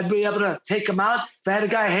hurt, would I be able to take him out? If I had a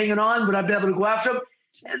guy hanging on, would I be able to go after him?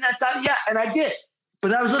 And I thought, yeah, and I did.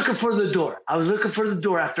 But I was looking for the door.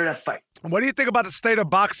 After that fight. What do you think about the state of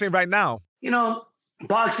boxing right now?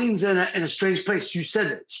 boxing's in a strange place. You said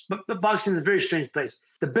it, but boxing is a very strange place.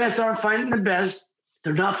 The best aren't fighting the best.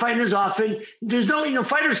 They're not fighting as often. There's no,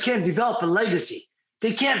 fighters can't develop a legacy.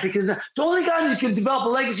 They can't, because the only guy that can develop a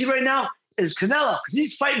legacy right now is Canelo, because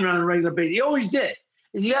he's fighting on a regular basis. He always did.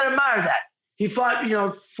 And you got to admire that. He fought,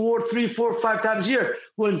 3, 4, 5 times a year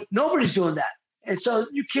when nobody's doing that. And so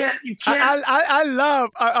you can't.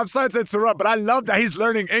 I'm sorry to interrupt, but I love that he's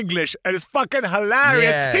learning English, and it's fucking hilarious.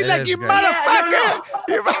 Yeah, he's like, you motherfucker.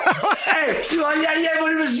 Hey,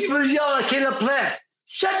 when he was yelling at Caleb Plant.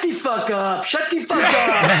 Shut the fuck up. Shut the fuck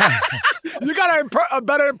up. You got a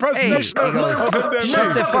better impersonation of him than me.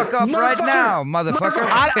 Shut the fuck up right now, motherfucker.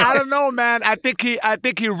 I don't know, man. I think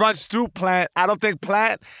he runs through Plant. I don't think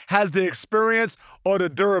Plant has the experience or the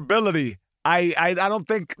durability. I don't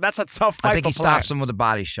think that's a tough fight. I think he for Plant. stops him with a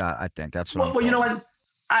body shot. I think that's what. Well, you know what?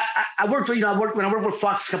 I worked with with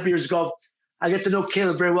Fox a couple years ago. I get to know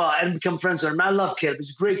Caleb very well and become friends with him. I love Caleb.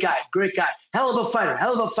 He's a great guy. Hell of a fighter.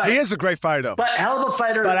 He is a great fighter. But hell of a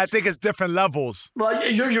fighter. But I think it's different levels. Well,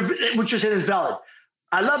 what you're saying is valid.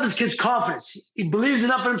 I love this kid's confidence. He believes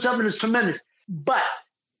enough in himself and it's tremendous. But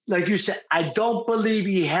like you said, I don't believe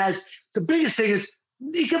he has. The biggest thing is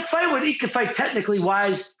he can fight technically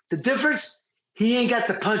wise. The difference, he ain't got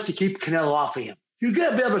the punch to keep Canelo off of him. You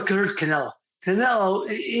got to be able to hurt Canelo. Canelo,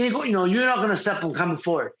 you're not going to stop him coming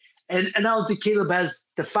forward. And I don't think Caleb has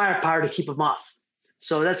the firepower to keep him off.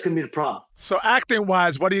 So that's going to be the problem. So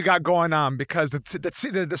acting-wise, what do you got going on? Because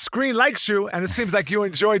the screen likes you, and it seems like you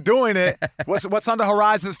enjoy doing it. What's on the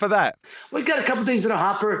horizons for that? We got a couple things in the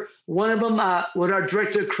hopper. One of them with our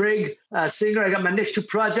director, Craig Singer. I got my next 2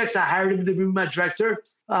 projects. I hired him to be my director.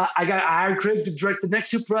 I hired Craig to direct the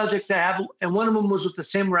next 2 projects I have, and one of them was with the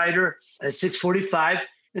same writer at 645.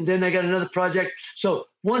 And then I got another project. So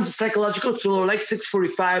one's a psychological thriller, like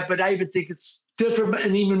 645, but I even think it's different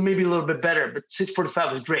and even maybe a little bit better. But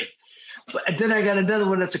 645 was great. But then I got another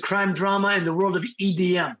one that's a crime drama in the world of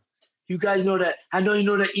EDM. You guys know that. I know you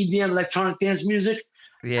know that EDM, electronic dance music.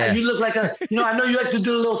 Yeah. You look like I know you like to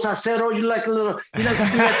do a little salsero. You like to do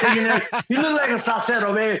that thing in there. You look like a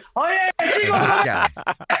salsero, baby. Oh, yeah, Chico. This guy.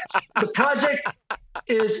 The project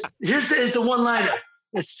is the one-liner.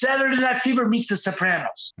 It's Saturday Night Fever meets The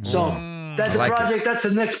Sopranos. So that's the project. That's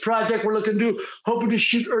the next project we're looking to do. Hoping to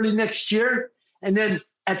shoot early next year. And then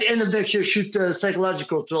at the end of next year, shoot the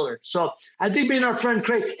psychological thriller. So I think being our friend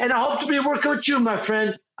Craig, and I hope to be working with you, my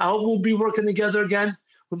friend. I hope we'll be working together again.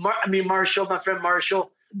 With Marshall, my friend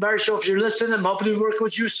Marshall. Marshall, if you're listening, I'm hoping to be working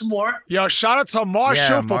with you some more. Yo, shout out to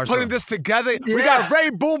Marshall for putting this together. Yeah. We got Ray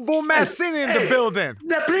Boom Boom Mancini in the building.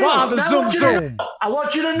 We're on the Zoom. I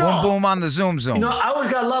want you to know. Boom Boom on the Zoom. I always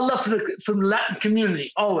got a lot of love from the Latin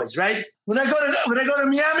community, always, right? When I go to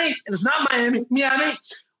Miami, and it's not Miami,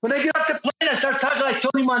 when I get off the plane, I start talking like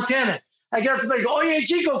Tony Montana. I get off the plane, I go, oye,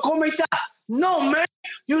 chico, come está? No, man.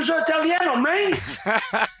 You soy Italiano, man.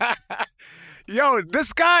 Yo,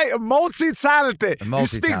 this guy, multi-talented. You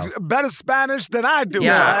speak better Spanish than I do.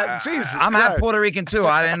 Yeah. Jesus I'm half Puerto Rican, too.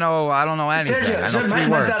 I don't know anything. Sergio, I know 3 my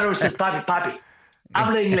words. daughter says, papi.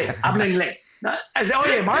 Habla inglés. I said,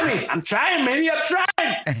 oye, mommy, I'm trying, baby. I'm trying.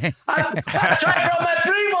 I'm trying from my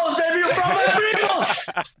primos, baby. From my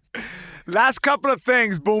primos. Last couple of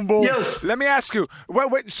things, Boom Boom. Yes. Let me ask you.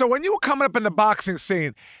 So when you were coming up in the boxing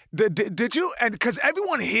scene, did you? And because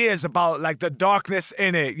everyone hears about like the darkness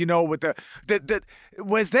in it, with the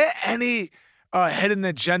was there any hidden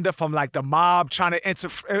agenda from like the mob trying to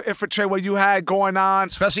infiltrate what you had going on?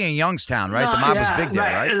 Especially in Youngstown, right? The mob was big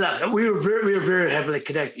there, right? Look, we were very heavily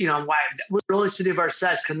connected. Why we're the only city of our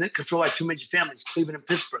size controlled by 2 major families, Cleveland and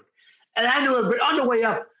Pittsburgh. And I knew on the way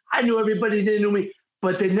up, I knew everybody that knew me.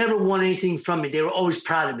 But they never won anything from me. They were always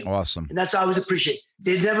proud of me. Awesome. And that's what I always appreciate.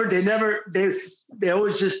 They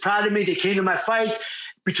always just proud of me. They came to my fights.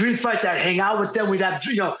 Between fights, I'd hang out with them. We'd have,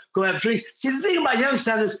 go have drinks. See, the thing about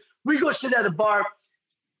Youngstown is we go sit at a bar.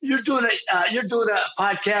 You're doing a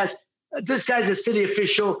podcast. This guy's a city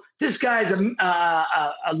official. This guy's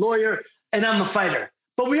a lawyer, and I'm a fighter.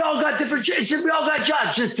 But we all got different jobs. We all got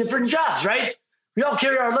jobs, just different jobs, right? We all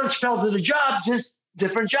carry our lunch pail to the job, just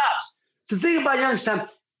different jobs. The thing about Youngstown,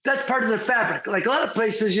 that's part of the fabric. Like a lot of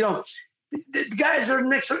places, the guys are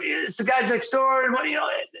next door. It's the guys next door, and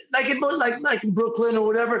like in Brooklyn or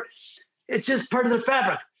whatever. It's just part of the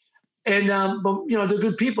fabric. And but they're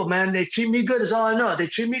good people, man. They treat me good. Is all I know. They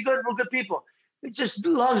treat me good. We're good people. It just as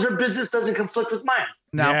long as their business doesn't conflict with mine.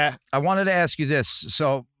 Now, I wanted to ask you this.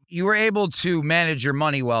 So you were able to manage your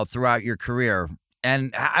money well throughout your career.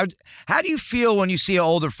 And how do you feel when you see an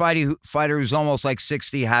older fighter who's almost like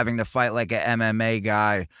 60 having to fight like an MMA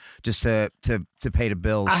guy just to pay the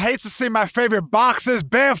bills? I hate to see my favorite boxers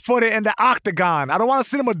barefooted in the octagon. I don't want to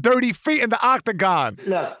see them with dirty feet in the octagon.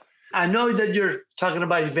 Look, I know that you're talking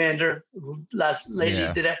about Evander, who last lady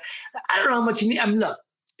did that. I don't know how much he need. I mean, look,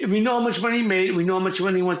 we know how much money he made. We know how much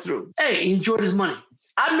money he went through. Hey, he enjoyed his money.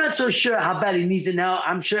 I'm not so sure how bad he needs it now.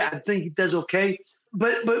 I think he does okay.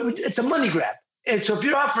 But it's a money grab. And so if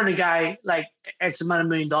you're offering a guy like X amount of $1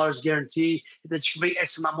 million guarantee that you can make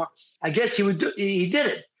X amount more, I guess he did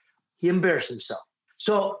it. He embarrassed himself.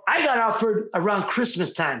 So I got offered around Christmas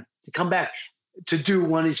time to come back to do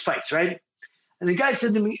one of these fights, right? And the guy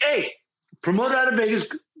said to me, hey, promoter out of Vegas,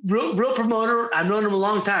 real promoter. I've known him a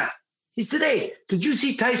long time. He said, hey, did you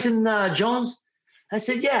see Tyson Jones? I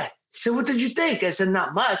said, yeah. He said, what did you think? I said,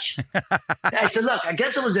 not much. I said, look, I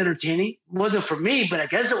guess it was entertaining. It wasn't for me, but I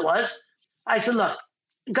guess it was. I said, look,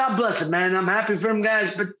 God bless him, man. I'm happy for him,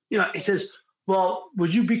 guys. But, he says, well,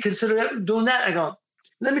 would you be considered doing that? I go,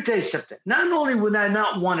 let me tell you something. Not only would I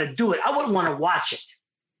not want to do it, I wouldn't want to watch it.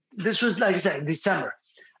 This was, like I said, in December.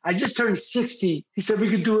 I just turned 60. He said, we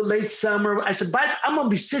could do it late summer. I said, I'm going to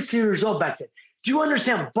be 60 years old back then. Do you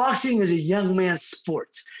understand? Boxing is a young man's sport.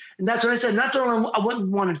 And that's what I said. Not that I wouldn't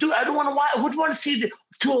want to do it. I don't want to watch. I wouldn't want to see the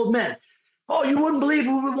two old men. Oh, you wouldn't believe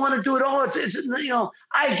who would want to do it. Oh,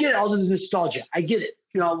 I get it. All the nostalgia. I get it.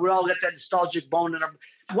 We all got that nostalgic bone in our.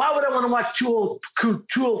 Why would I want to watch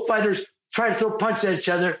two old fighters try to throw punches at each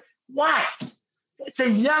other? Why? It's a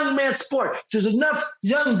young man's sport. There's enough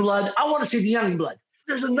young blood. I want to see the young blood.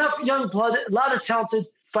 There's enough young blood, a lot of talented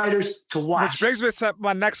fighters to watch. Which brings me to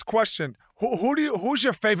my next question. Who's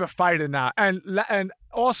your favorite fighter now? And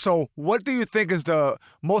also, what do you think is the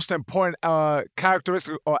most important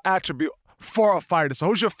characteristic or attribute for a fighter? So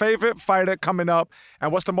who's your favorite fighter coming up,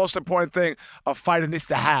 and what's the most important thing a fighter needs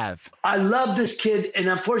to have? I love this kid, and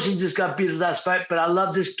unfortunately just got beat his last fight, but I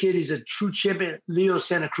love this kid. He's a true champion, Leo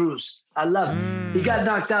Santa Cruz. I love him. He got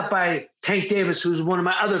knocked out by Tank Davis, who's one of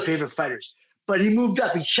my other favorite fighters. But he moved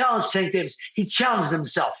up. He challenged Tank Davis. He challenged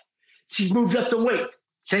himself. He moved up the weight.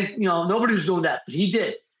 Tank, nobody was doing that, but he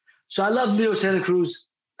did. So I love Leo Santa Cruz.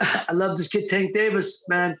 I love this kid, Tank Davis,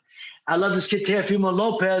 man. I love this kid, Teofimo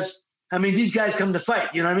Lopez. I mean, these guys come to fight.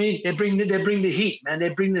 You know what I mean? They bring the heat, man. They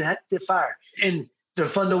bring the fire, and they're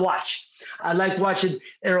fun to watch. I like watching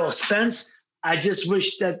Errol Spence. I just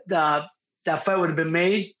wish that that fight would have been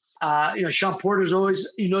made. Sean Porter's always,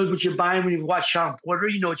 you know what you're buying when you watch Sean Porter.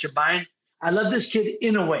 You know what you're buying. I love this kid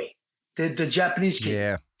Inoue, the Japanese kid.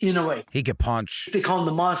 Yeah. Inoue. He could punch. They call him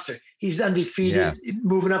the monster. He's undefeated,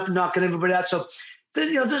 moving up and knocking everybody out. So,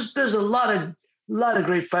 there's a lot of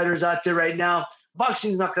great fighters out there right now.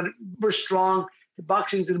 Boxing's we're strong. The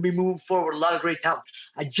boxing's going to be moving forward. A lot of great talent.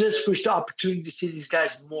 I just wish the opportunity to see these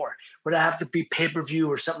guys more. Would I have to be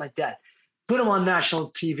pay-per-view or something like that? Put them on national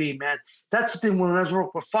TV, man. That's the thing. When I was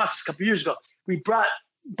working with Fox a couple years ago, we brought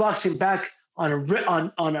boxing back on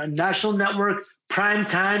a national network, prime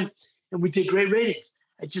time, and we did great ratings.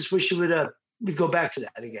 I just wish we'd go back to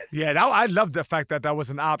that again. Yeah, I love the fact that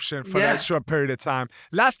was an option for that short period of time.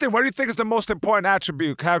 Last thing, what do you think is the most important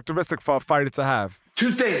attribute, characteristic for a fighter to have?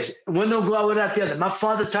 Two things. One don't go out without the other. My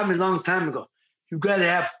father taught me a long time ago, you got to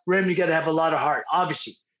have a lot of heart.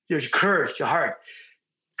 Obviously, there's courage, your heart.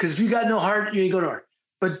 Because if you got no heart, you ain't going to heart.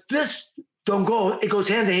 But this don't go, it goes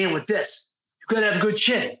hand in hand with this. You got to have a good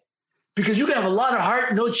chin. Because you can have a lot of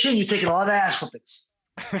heart, no chin, you're taking a lot of ass whoopings.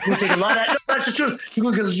 You're going to take a lot of, no, that's the truth.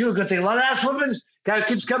 You're going to take a lot of ass whoopings, got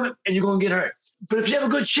kids coming, and you're going to get hurt. But if you have a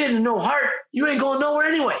good chin and no heart, you ain't going nowhere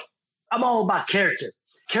anyway. I'm all about character.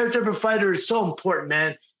 Character of a fighter is so important,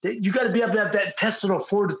 man. You got to be able to have that intestinal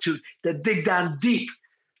fortitude, that dig down deep.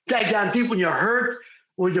 Dig down deep when you're hurt,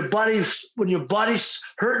 when your body's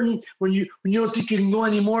hurting, when you don't think you can go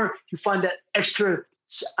anymore, you find that extra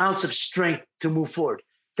ounce of strength to move forward.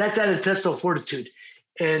 That's that intestinal fortitude.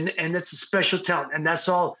 And that's a special talent. And that's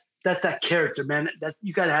that character, man.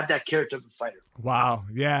 You got to have that character of a fighter. Wow.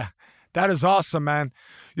 Yeah. That is awesome, man.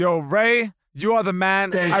 Yo, Ray, you are the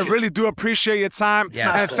man. I really do appreciate your time.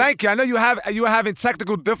 Yes. And thank you. I know you were having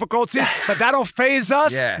technical difficulties, but that don't faze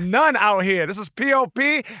us. Yeah. None out here. This is POP,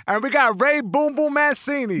 and we got Ray Boom Boom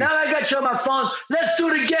Mancini. Now I got you on my phone. Let's do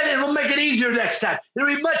it again, and we'll make it easier next time. It'll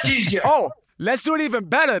be much easier. Oh, let's do it even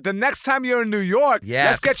better. The next time you're in New York,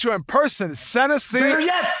 let's get you in person. Center seat. Better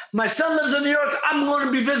yet, my son lives in New York. I'm going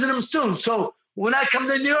to be visiting him soon. So when I come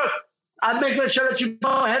to New York, I'll make sure that you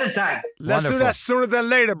know ahead of time. Let's do that sooner than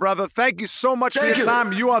later, brother. Thank you so much for your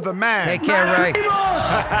time. You are the man. Take care, Ray.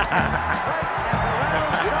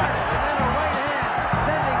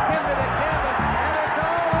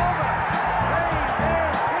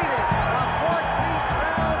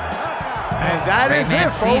 that Ray is it,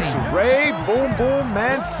 folks. Mancini. Ray Boom Boom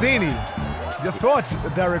Mancini. Your thoughts,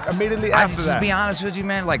 Derek, immediately after just that? To be honest with you,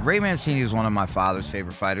 man, like Ray Mancini was one of my father's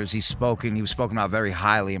favorite fighters. He was spoken about very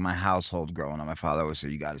highly in my household growing up. My father always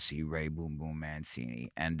said, "You got to see Ray Boom Boom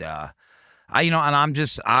Mancini," and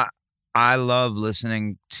I love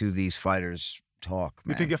listening to these fighters talk.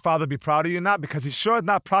 Man. You think your father be proud of you not? Because he's sure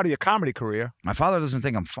not proud of your comedy career. My father doesn't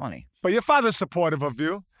think I'm funny. But your father's supportive of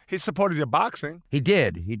you. He supported your boxing. He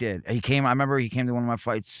did. I remember he came to one of my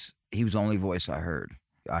fights. He was the only voice I heard.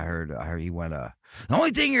 I heard he went, the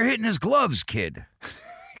only thing you're hitting is gloves, kid.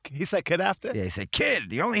 He said kid after? Yeah, he said,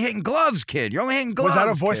 kid, you're only hitting gloves, kid. You're only hitting gloves. Was that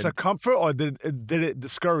a voice kid. of comfort, or did it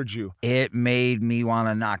discourage you? It made me want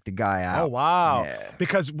to knock the guy out. Oh, wow. Yeah.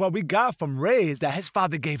 Because what we got from Ray is that his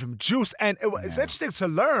father gave him juice. And it's interesting to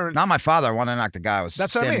learn. Not my father. I want to knock the guy. I was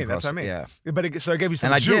That's what I standing mean. across. Yeah. But so it gave you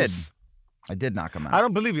some and juice. I did knock him out. I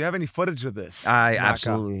don't believe you have any footage of this. I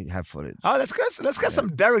absolutely have footage. Oh, let's get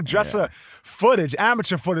some Derek Dresser footage,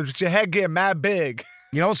 amateur footage, with your head getting mad big.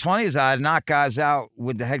 You know what's funny is I knock guys out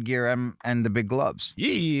with the headgear and the big gloves.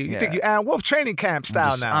 You think you Aaron Wolf training camp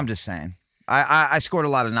style now? I'm just saying. I scored a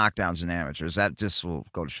lot of knockdowns in amateurs. That just will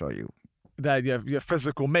go to show you. That your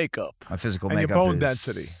physical makeup. My physical and makeup your bone is,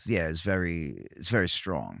 density. Yeah, it's very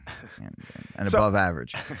strong and above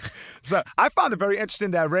average. So I found it very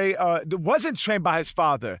interesting that Ray wasn't trained by his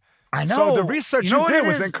father. I know. So the research you did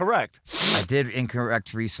was incorrect. I did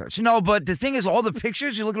incorrect research. No, but the thing is, all the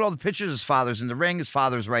pictures, you look at all the pictures, his father's in the ring, his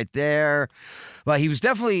father's right there. But he was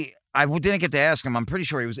definitely, I didn't get to ask him. I'm pretty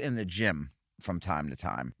sure he was in the gym from time to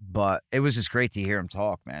time. But it was just great to hear him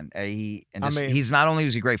talk, man. He's not only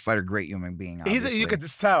was he a great fighter, great human being. You could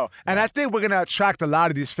just tell. And I think we're going to attract a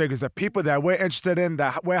lot of these figures, the people that we're interested in,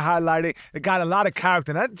 that we're highlighting. They got a lot of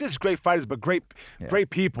character. Not just great fighters, but great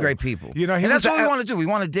people. Great people. You know, and that's what we want to do. We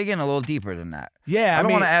want to dig in a little deeper than that. Yeah, I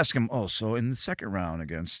don't want to ask him, so in the second round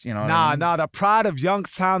against, you know. The pride of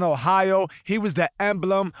Youngstown, Ohio. He was the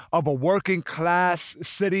emblem of a working class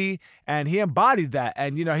city, and he embodied that.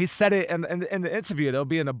 And, you know, he said it in the interview. They'll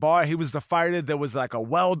be in a bar. He was the fighter. There was like a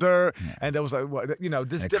welder, and there was like,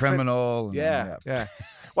 this different criminal. Yeah.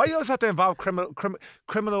 Why you always have to involve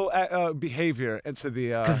criminal behavior into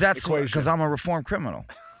the equation? Because I'm a reformed criminal.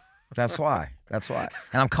 That's why. And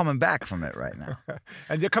I'm coming back from it right now.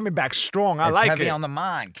 And you're coming back strong. I like it. It's heavy on the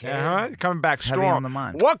mind, kid. You're coming back strong. Heavy on the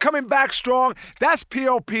mind. What coming back strong? That's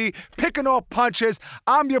POP, picking off punches.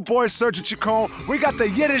 I'm your boy, Sergio Chacon. We got the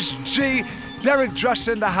Yiddish G, Derek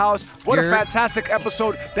Dresser in the house. What a fantastic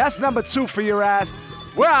episode. That's number 2 for your ass.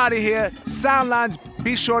 We're out of here. Soundlines,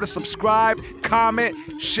 be sure to subscribe,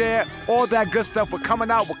 comment, share, all that good stuff. We're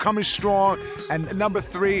coming out. We're coming strong. And number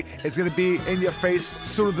 3 is going to be in your face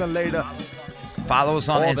sooner than later. Follow us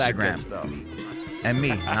on all Instagram. That good stuff. And me,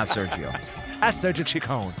 not Sergio. That's Sergio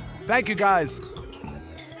Chacon. Thank you, guys.